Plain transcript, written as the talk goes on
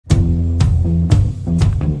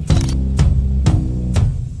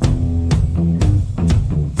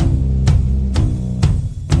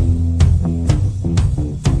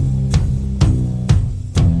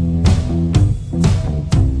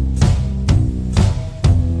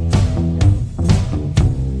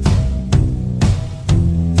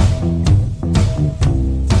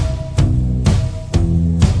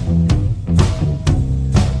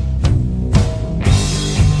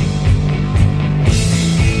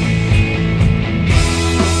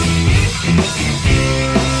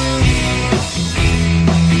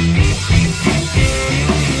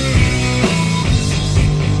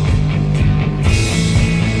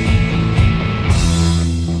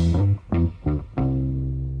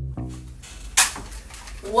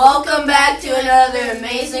Welcome back to another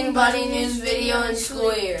amazing Bunny News video in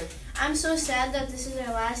school year. I'm so sad that this is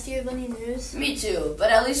our last year of Bunny News. Me too,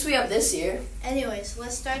 but at least we have this year. Anyways,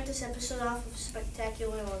 let's start this episode off with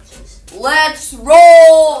spectacular lunches. Let's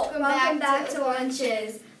roll! Welcome back to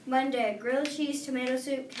lunches. Monday, grilled cheese, tomato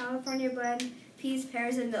soup, California blend, peas,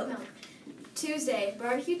 pears, and milk. Tuesday,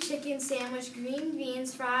 barbecue chicken sandwich, green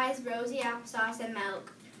beans, fries, rosy applesauce, and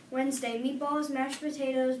milk. Wednesday, meatballs, mashed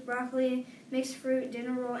potatoes, broccoli, mixed fruit,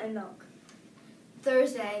 dinner roll, and milk.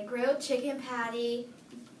 Thursday, grilled chicken patty,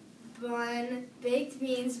 bun, baked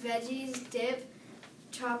beans, veggies, dip,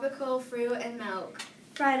 tropical fruit, and milk.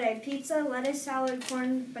 Friday, pizza, lettuce, salad,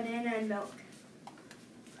 corn, banana, and milk.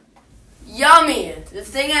 Yummy! The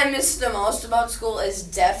thing I miss the most about school is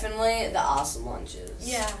definitely the awesome lunches.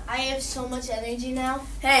 Yeah, I have so much energy now.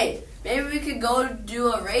 Hey, maybe we could go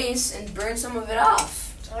do a race and burn some of it off.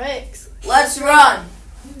 Alright. Let's run!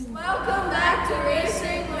 Welcome back to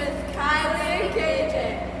Racing with Kylie and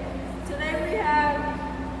KJ. Today we have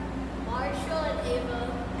Marshall and Ava.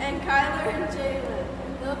 and Kyler and Jalen.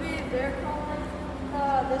 They're calling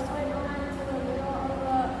this way going to the middle of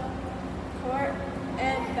the court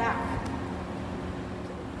and back.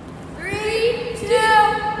 3, 2,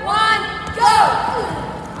 1, go!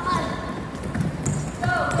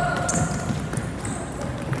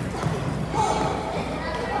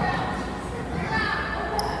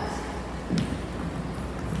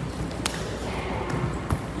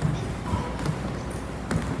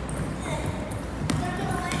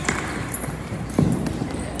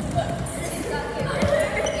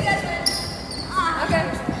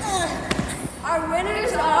 Our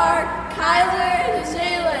winners are Kyler and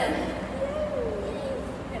Jalen.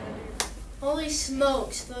 Holy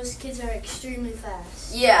smokes, those kids are extremely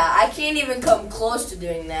fast. Yeah, I can't even come close to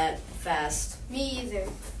doing that fast. Me either.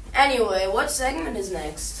 Anyway, what segment is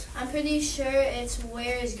next? I'm pretty sure it's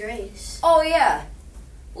Where is Grace? Oh yeah.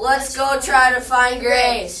 Let's go try to find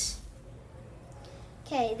Grace.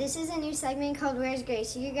 Okay, this is a new segment called Where's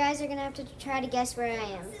Grace. So you guys are going to have to try to guess where I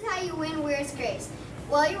am. This is how you win Where's Grace.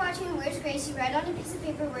 While you're watching Where's Grace, you write on a piece of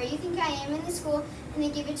paper where you think I am in the school, and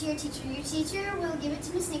then give it to your teacher. Your teacher will give it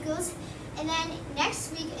to Miss Nichols, and then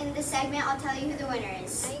next week in the segment, I'll tell you who the winner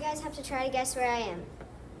is. Now you guys have to try to guess where I am.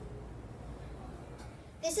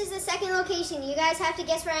 This is the second location. You guys have to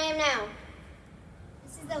guess where I am now.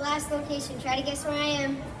 This is the last location. Try to guess where I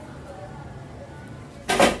am.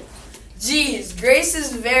 Jeez, Grace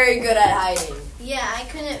is very good at hiding. Yeah, I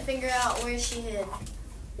couldn't figure out where she hid.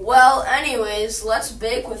 Well, anyways, let's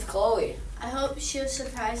bake with Chloe. I hope she'll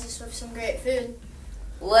surprise us with some great food.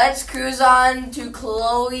 Let's cruise on to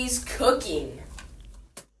Chloe's cooking.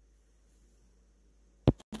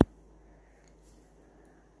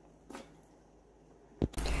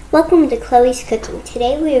 Welcome to Chloe's Cooking.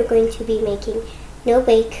 Today we are going to be making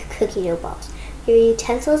no-bake cookie dough balls. Your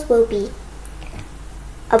utensils will be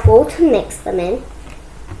a bowl to mix them in,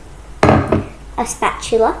 a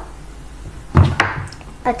spatula,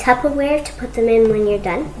 a Tupperware to put them in when you're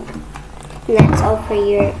done, and that's all for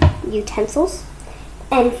your utensils.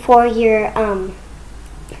 And for your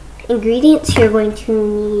ingredients, you're going to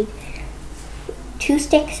need 2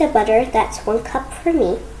 sticks of butter, that's 1 cup for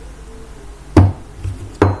me,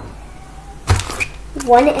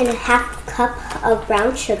 1½ cup of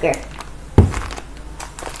brown sugar,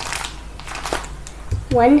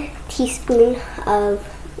 1 teaspoon of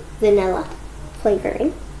vanilla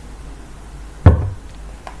flavoring,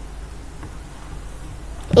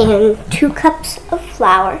 and 2 cups of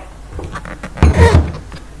flour,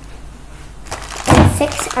 and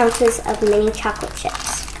 6 ounces of mini chocolate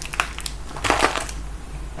chips.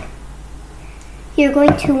 You're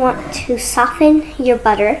going to want to soften your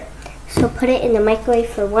butter, so put it in the microwave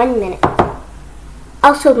for 1 minute.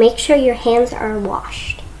 Also, make sure your hands are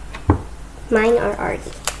washed. Mine are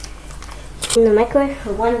already. In the microwave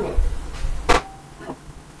for 1 minute.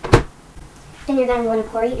 Then you're going to want to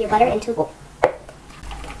pour your butter into a bowl.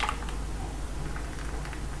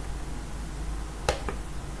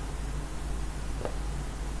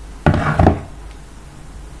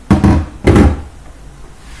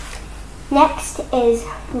 Next is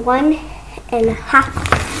 1½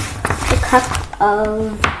 cup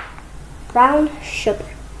of brown sugar.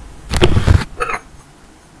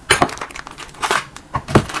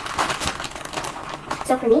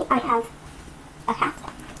 So for me, I have a half,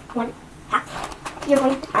 1 half.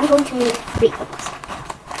 I'm going to need 3 cups.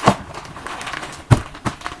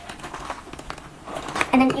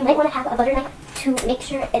 And then you might want to have a butter knife to make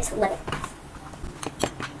sure it's level.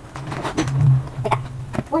 Like that.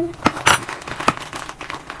 1,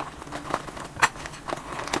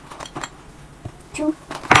 2,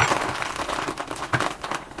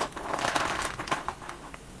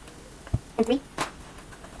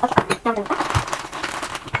 Okay, now done with that.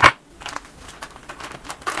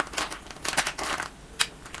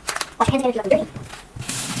 Wash your hands again if you have them dirty.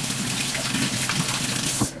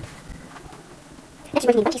 Next,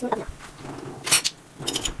 you're going to need 1 teaspoon of milk.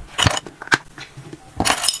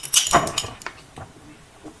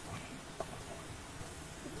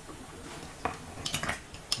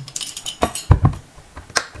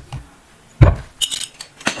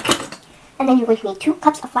 And then you're going to need 2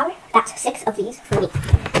 cups of flour. That's 6 of these for me.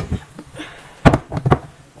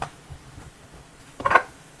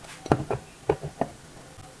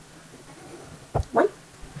 One.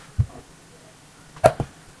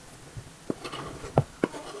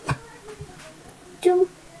 Two.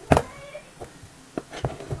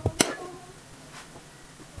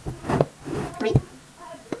 Three.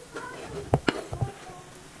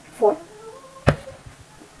 4.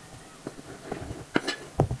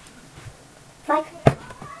 5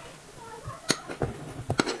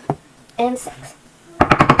 and 6.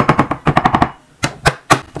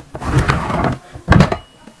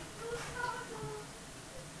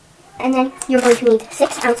 And then you're going to need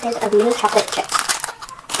 6 ounces of mini chocolate chips.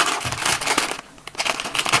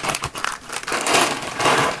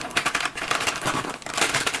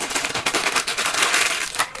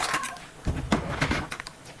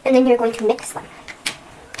 And then you're going to mix them.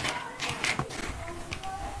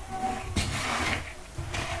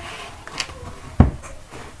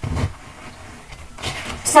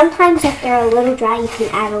 Sometimes if they're a little dry, you can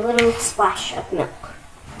add a little splash of milk.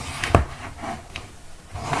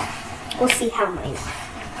 We'll see how mine are.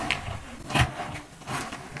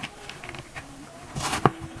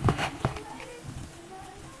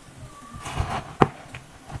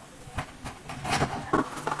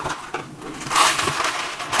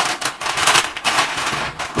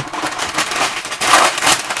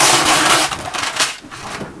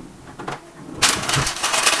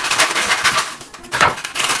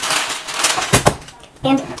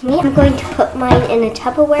 And me, I'm going to put mine in a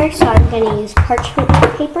Tupperware, so I'm going to use parchment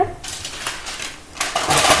paper.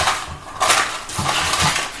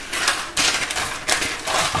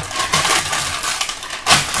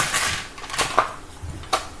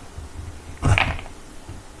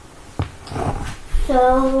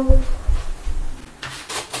 So,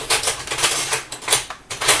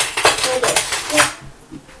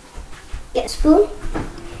 get a spoon,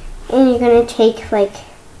 and you're going to take like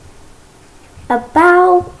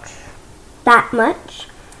about that much,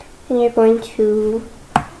 and you're going to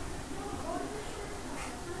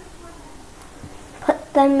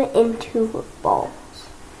put them into balls.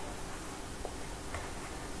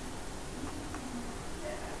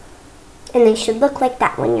 And they should look like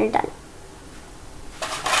that when you're done.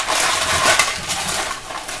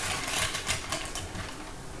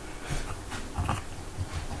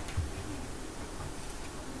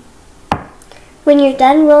 When you're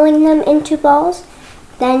done rolling them into balls,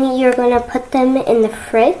 then you're going to put them in the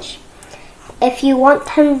fridge. If you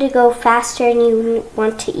want them to go faster and you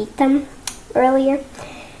want to eat them earlier,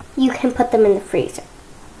 you can put them in the freezer.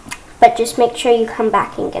 But just make sure you come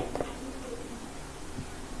back and get them.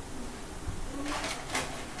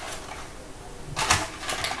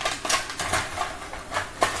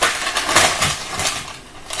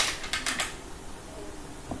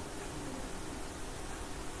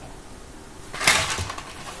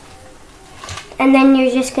 And then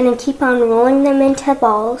you're just going to keep on rolling them into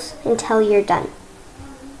balls until you're done.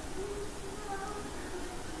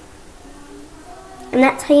 And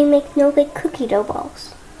that's how you make No Bake cookie dough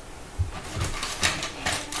balls.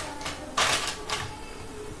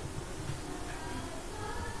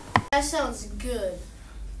 That sounds good.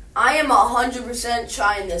 I am 100%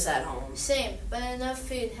 trying this at home. Same, but enough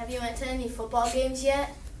food. Have you went to any football games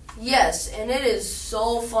yet? Yes, and it is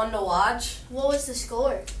so fun to watch. What was the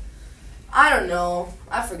score? I don't know.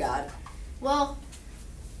 I forgot. Well,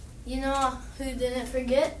 you know who didn't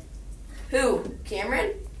forget? Who?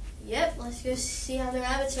 Cameron? Yep, let's go see how the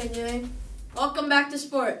Rabbits are doing. Welcome back to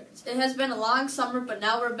sports. It has been a long summer, but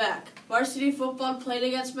now we're back. Varsity football played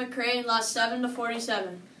against McRae and lost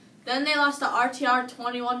 7-47. Then they lost to RTR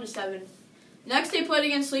 21-7. Next, they played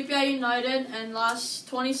against Sleepy Eye United and lost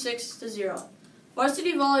 26-0.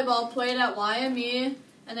 Varsity volleyball played at YME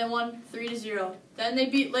and they won 3-0. Then they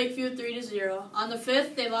beat Lakeview 3-0. On the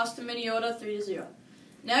 5th, they lost to Minneota 3-0.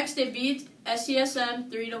 Next, they beat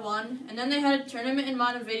SESM 3-1, and then they had a tournament in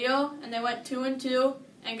Montevideo, and they went 2-2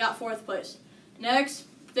 and got 4th place. Next,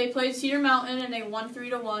 they played Cedar Mountain, and they won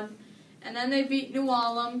 3-1, and then they beat New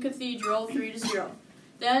Ulm Cathedral 3-0.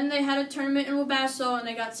 Then they had a tournament in Wabasso, and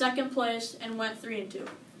they got 2nd place and went 3-2.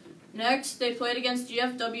 Next, they played against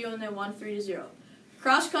GFW, and they won 3-0.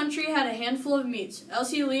 Cross country had a handful of meets.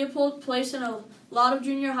 LC Leopold placed in a lot of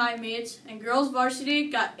junior high meets, and girls varsity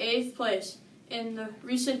got 8th place in the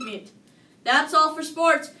recent meet. That's all for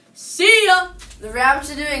sports. See ya! The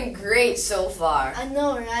Rabbits are doing great so far. I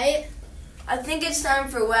know, right? I think it's time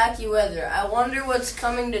for wacky weather. I wonder what's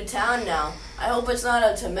coming to town now. I hope it's not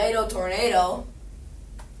a tomato tornado.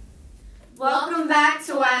 Welcome back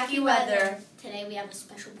to Wacky Weather. Today we have a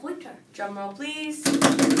special pointer. Drum roll, please.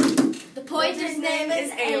 The pointer's name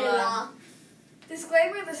is Ayla.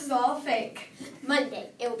 Disclaimer, this is all fake. Monday,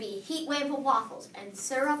 it will be a heat wave of waffles and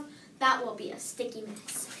syrup. That will be a sticky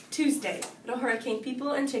mess. Tuesday, it'll hurricane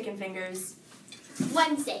people and chicken fingers.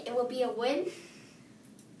 Wednesday, it will be a wind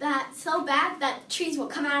that's so bad that trees will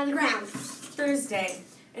come out of the ground. Thursday,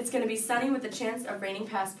 it's going to be sunny with a chance of raining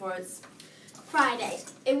passports. Friday,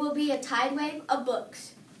 it will be a tide wave of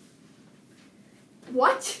books.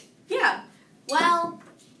 What? Yeah. Well,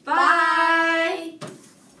 Bye.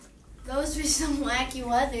 those were some wacky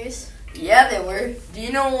weathers. Yeah, they were. Do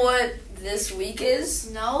you know what this week is?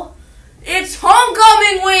 No? It's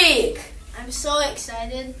homecoming week! I'm so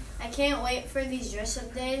excited. I can't wait for these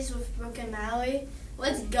dress-up days with Brooke and Mallory.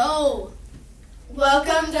 Let's go!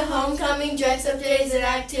 Welcome to Homecoming Dress-Up Days and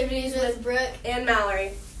Activities with Brooke And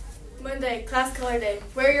Mallory. Monday, class color day.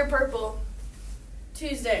 Wear your purple.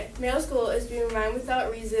 Tuesday, middle school is doing Rhyme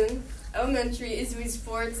Without Reason. Elementary is doing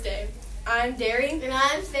sports day. I'm Derry. And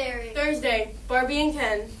I'm Fairy. Thursday, Barbie and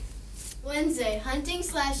Ken. Wednesday,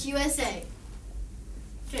 Hunting/USA.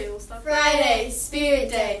 Okay, we'll stop. Friday, Spirit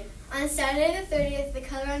Day. On Saturday the 30th, the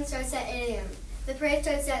color run starts at 8 a.m. The parade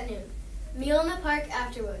starts at noon. Meal in the park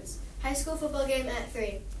afterwards. High school football game at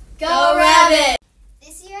 3. Go Rabbit!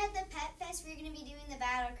 This year at the Pet Fest, we're going to be doing the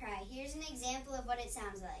battle cry. Here's an example of what it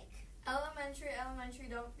sounds like. Elementary,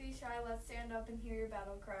 don't be shy. Let's stand up and hear your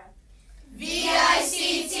battle cry.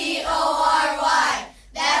 VICTORY.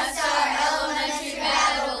 That's our elementary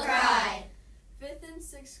battle cry. 5th and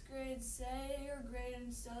 6th grade, say your grade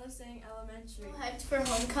instead of saying elementary. Hyped for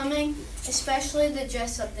homecoming, especially the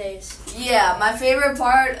dress-up days. Yeah, my favorite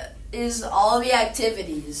part is all the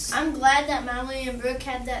activities. I'm glad that Mallory and Brooke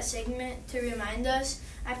had that segment to remind us.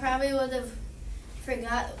 I probably would have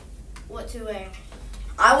forgot what to wear.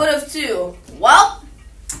 I would have too. Well,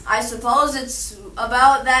 I suppose it's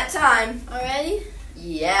about that time. Already?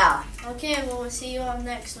 Yeah. Okay, well, we'll see you all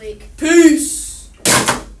next week. Peace!